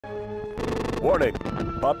Warning!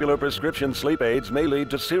 Popular prescription sleep aids may lead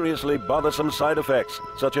to seriously bothersome side effects,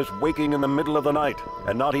 such as waking in the middle of the night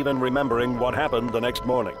and not even remembering what happened the next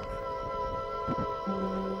morning.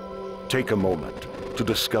 Take a moment to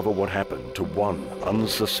discover what happened to one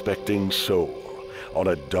unsuspecting soul on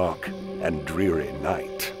a dark and dreary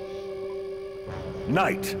night.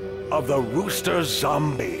 Night of the Rooster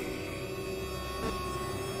Zombie.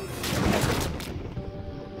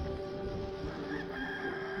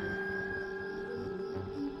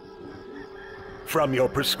 From your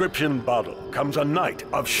prescription bottle comes a night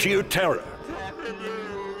of sheer terror.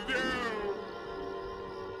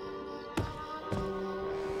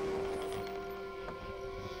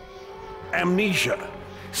 Amnesia,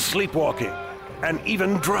 sleepwalking, and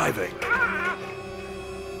even driving.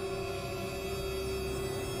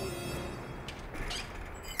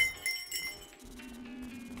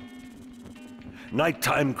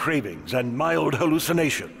 Nighttime cravings and mild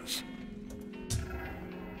hallucinations.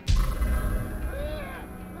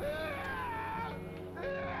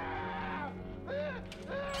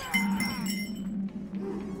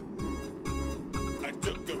 I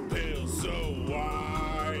took a pill, so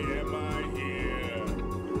why am I here?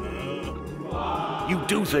 You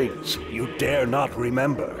do things you dare not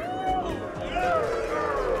remember.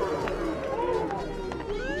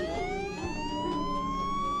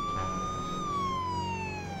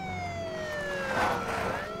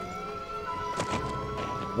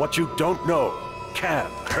 What you don't know can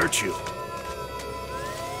hurt you.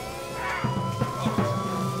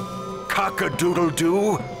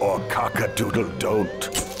 Cock-a-doodle-do or cock-a-doodle-don't.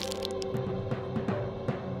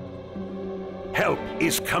 Help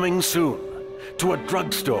is coming soon to a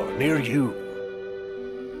drugstore near you.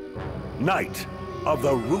 Night of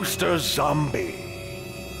the Rooster Zombie.